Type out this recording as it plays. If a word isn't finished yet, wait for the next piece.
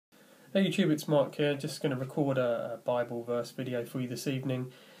Hey YouTube, it's Mark here, just going to record a Bible verse video for you this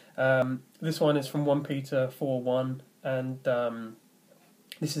evening. This one is from 1 Peter 4:1, and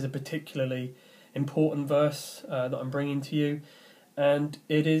this is a particularly important verse that I'm bringing to you, and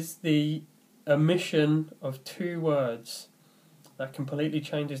it is the omission of two words that completely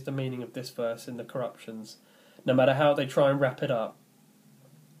changes the meaning of this verse in the corruptions, no matter how they try and wrap it up.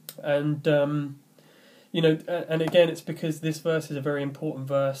 And you know, and again, it's because this verse is a very important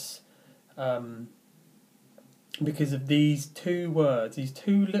verse. Because of these two words, these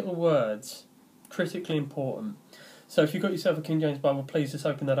two little words, critically important. So if you've got yourself a King James Bible, please just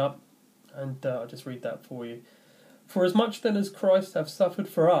open that up, and I'll just read that for you. For as much then as Christ hath suffered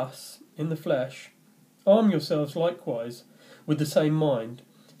for us in the flesh, arm yourselves likewise with the same mind.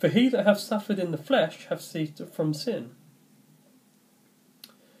 For he that hath suffered in the flesh hath ceased from sin.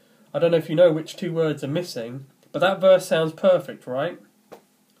 I don't know if you know which two words are missing, but that verse sounds perfect, right?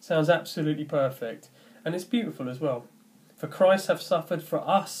 Sounds absolutely perfect. And it's beautiful as well. For Christ hath suffered for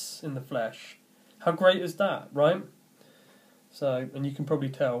us in the flesh. How great is that, right? So, and you can probably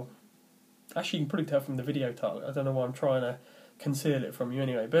tell. Actually, you can probably tell from the video title. I don't know why I'm trying to conceal it from you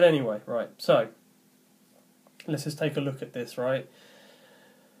anyway. But anyway, right. So, let's just take a look at this, right?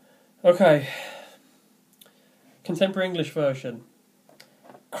 Okay. Contemporary English version.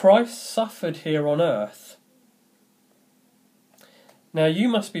 Christ suffered here on earth. Now you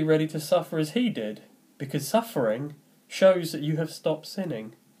must be ready to suffer as he did, because suffering shows that you have stopped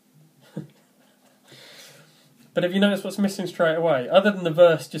sinning. But have you noticed what's missing straight away? Other than the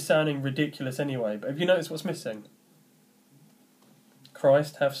verse just sounding ridiculous anyway, but have you noticed what's missing?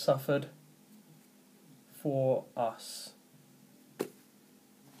 Christ hath suffered for us.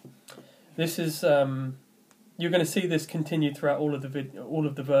 This is you're going to see this continued throughout all of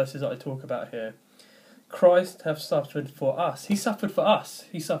the verses that I talk about here. Christ hath suffered for us. He suffered for us.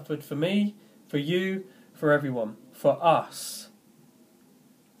 He suffered for me, for you, for everyone. For us.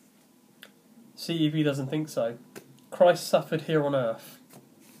 CEV doesn't think so. Christ suffered here on earth.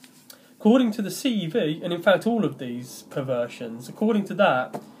 According to the CEV, and in fact all of these perversions, according to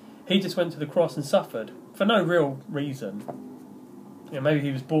that, he just went to the cross and suffered for no real reason. You know, maybe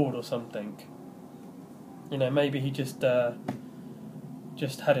he was bored or something. You know, maybe he just had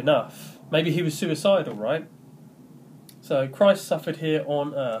enough. Maybe he was suicidal, right? So Christ suffered here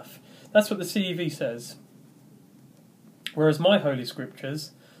on earth. That's what the CEV says. Whereas my Holy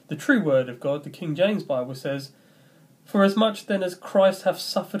Scriptures, the true Word of God, the King James Bible says, for as much then as Christ hath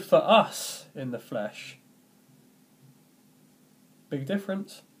suffered for us in the flesh. Big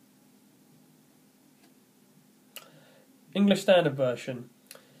difference. English Standard Version.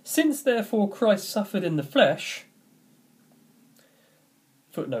 Since therefore Christ suffered in the flesh,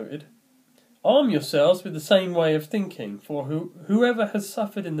 footnoted, arm yourselves with the same way of thinking, for whoever has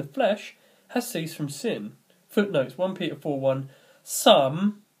suffered in the flesh has ceased from sin. Footnotes 1 Peter 4:1.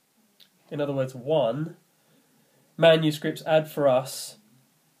 Some, in other words one, manuscripts add for us,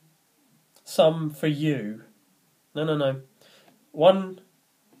 some for you. No. One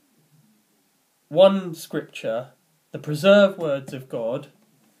scripture, the preserved words of God,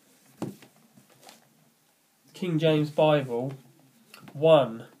 King James Bible,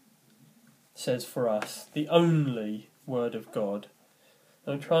 one says for us, the only word of God.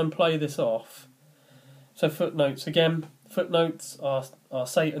 I'll try and play this off. So footnotes, again, footnotes are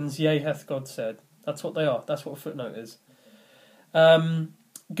Satan's yea hath God said. That's what they are. That's what a footnote is.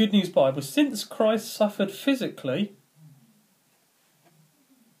 Good News Bible. Since Christ suffered physically,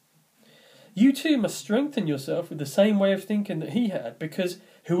 you too must strengthen yourself with the same way of thinking that he had, because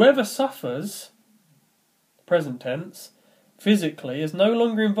whoever suffers, present tense, physically is no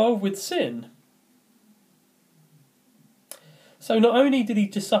longer involved with sin. So not only did he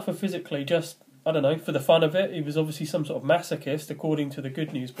just suffer physically, just, I don't know, for the fun of it, he was obviously some sort of masochist according to the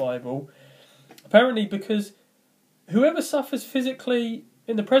Good News Bible. Apparently because whoever suffers physically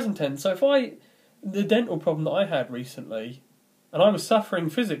in the present tense, so if the dental problem that I had recently, and I was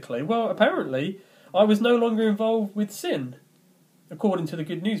suffering physically, well apparently I was no longer involved with sin, according to the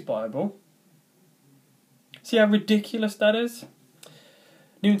Good News Bible. See how ridiculous that is?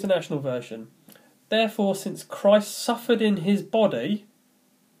 New International Version. Therefore, since Christ suffered in his body,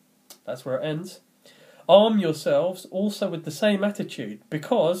 that's where it ends, arm yourselves also with the same attitude,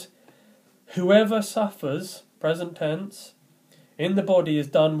 because whoever suffers, present tense, in the body is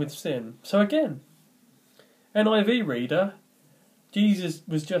done with sin. So again, NIV reader, Jesus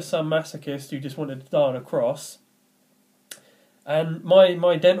was just some masochist who just wanted to die on a cross. And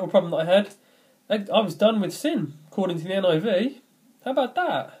my dental problem that I had, I was done with sin, according to the NIV. How about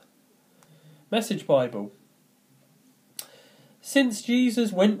that? Message Bible. Since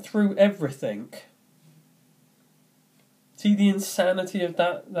Jesus went through everything. See the insanity of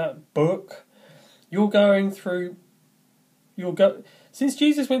that book? Since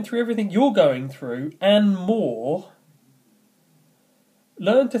Jesus went through everything you're going through and more,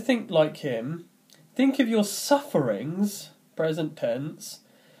 learn to think like him. Think of your sufferings, present tense,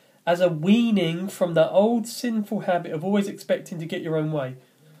 as a weaning from the old sinful habit of always expecting to get your own way.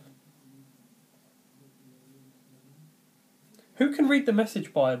 Who can read the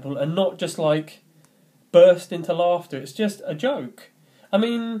Message Bible and not just burst into laughter? It's just a joke. I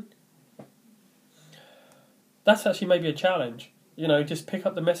mean, that's actually maybe a challenge. Just pick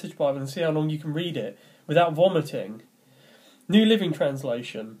up the Message Bible and see how long you can read it without vomiting. New Living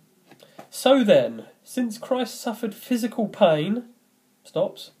Translation. So then, since Christ suffered physical pain,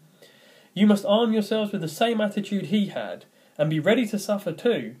 you must arm yourselves with the same attitude he had, and be ready to suffer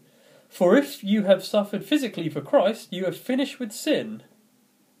too. For if you have suffered physically for Christ, you have finished with sin.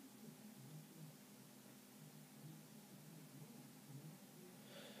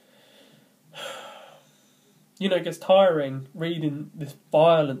 It gets tiring reading this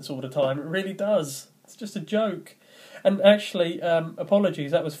violence all the time. It really does. It's just a joke. And actually,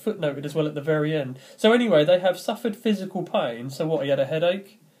 apologies, that was footnoted as well at the very end. So anyway, they have suffered physical pain. So what, he had a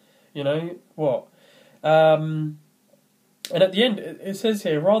headache? What? And at the end, it says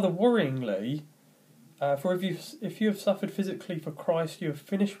here, rather worryingly, for if you have suffered physically for Christ, you have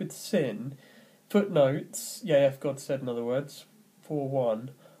finished with sin. Footnotes, if God said, in other words, 4:1.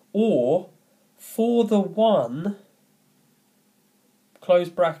 Or, for the one, close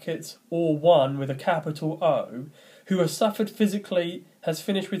brackets, or one with a capital O, who has suffered physically has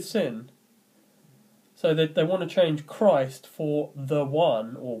finished with sin. So they want to change Christ for the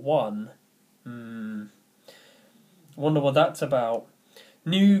one, or one. Wonder what that's about.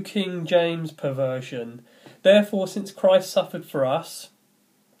 New King James perversion. Therefore, since Christ suffered for us,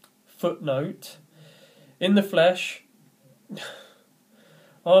 footnote, in the flesh,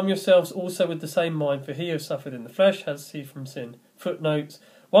 arm yourselves also with the same mind, for he who suffered in the flesh has ceased from sin. Footnotes,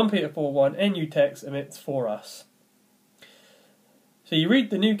 1 Peter 4:1, NU text omits for us. So you read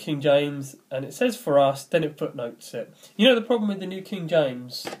the New King James, and it says for us, then it footnotes it. The problem with the New King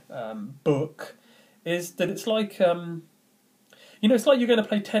James book is that it's like, it's like you're going to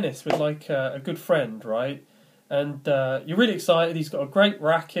play tennis with a good friend, right? And you're really excited. He's got a great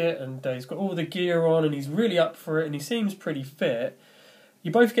racket, and he's got all the gear on, and he's really up for it, and he seems pretty fit.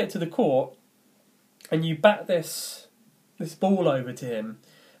 You both get to the court, and you bat this ball over to him,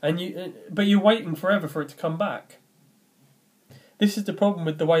 but you're waiting forever for it to come back. This is the problem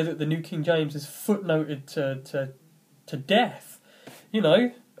with the way that the New King James is footnoted to death.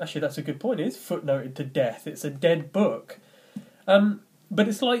 Actually that's a good point. It is footnoted to death. It's a dead book. But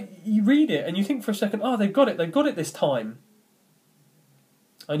it's like you read it and you think for a second, oh, they've got it this time.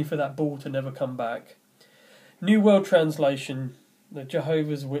 Only for that ball to never come back. New World Translation, the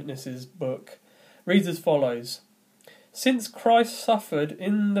Jehovah's Witnesses book, reads as follows. Since Christ suffered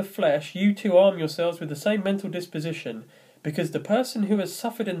in the flesh, you too arm yourselves with the same mental disposition, because the person who has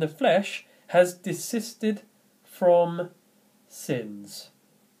suffered in the flesh has desisted from sins.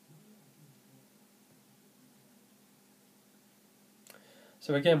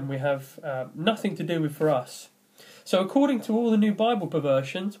 So again, we have nothing to do with for us. So according to all the new Bible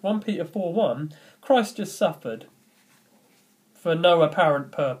perversions, 1 Peter 4:1, Christ just suffered for no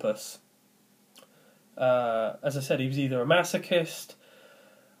apparent purpose. As I said, he was either a masochist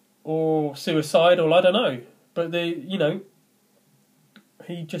or suicidal, I don't know. But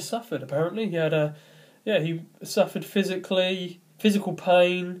he just suffered, apparently. He suffered physical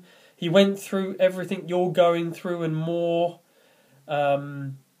pain. He went through everything you're going through and more.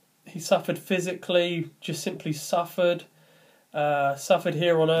 He suffered physically, just simply suffered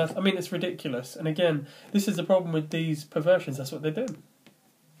here on earth. I mean, it's ridiculous. And again, this is the problem with these perversions. That's what they do.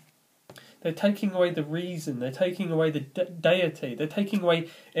 They're taking away the reason. They're taking away the deity. They're taking away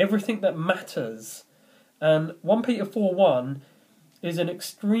everything that matters. And 1 Peter 4:1 is an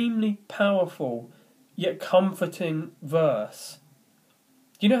extremely powerful yet comforting verse.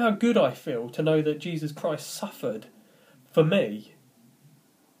 Do you know how good I feel to know that Jesus Christ suffered for me?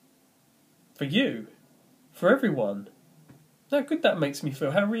 For you? For everyone? How good that makes me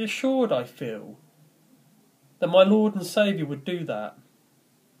feel. How reassured I feel that my Lord and Saviour would do that.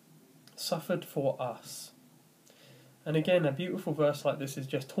 Suffered for us. And again, a beautiful verse like this is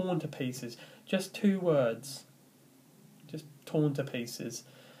just torn to pieces. Just 2 words. Just torn to pieces.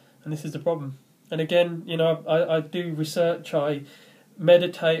 And this is the problem. And again, I do research, I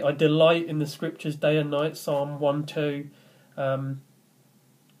meditate, I delight in the scriptures day and night, Psalm 1:2. And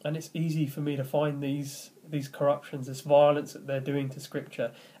it's easy for me to find these these corruptions, this violence that they're doing to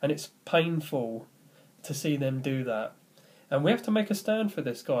Scripture, and it's painful to see them do that. And we have to make a stand for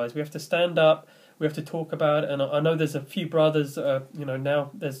this, guys. We have to stand up. We have to talk about it. And I know there's a few brothers,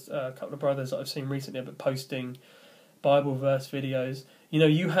 now there's a couple of brothers that I've seen recently but posting Bible verse videos.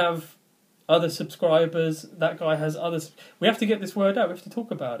 You have other subscribers. That guy has others. We have to get this word out. We have to talk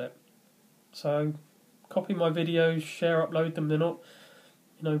about it. So copy my videos, share, upload them. They're not,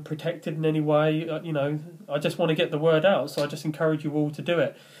 protected in any way. I just want to get the word out. So I just encourage you all to do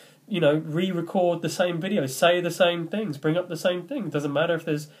it. Re-record the same videos, say the same things, bring up the same thing. It doesn't matter if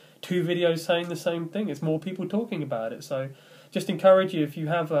there's 2 videos saying the same thing. It's more people talking about it. So just encourage you, if you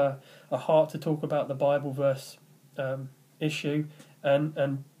have a heart to talk about the Bible verse issue,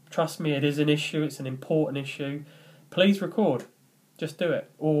 and trust me, it is an issue. It's an important issue. Please record. Just do it.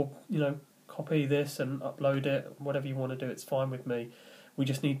 Or, copy this and upload it. Whatever you want to do, it's fine with me. We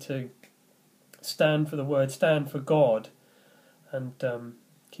just need to stand for the word, stand for God, and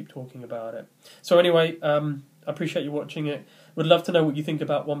keep talking about it. So anyway, I appreciate you watching it. Would love to know what you think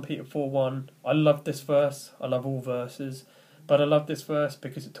about 1 Peter 4:1. I love this verse. I love all verses, but I love this verse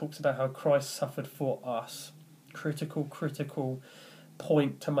because it talks about how Christ suffered for us. Critical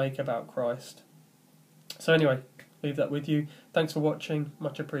point to make about Christ. So anyway, leave that with you. Thanks for watching.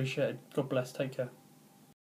 Much appreciated. God bless. Take care.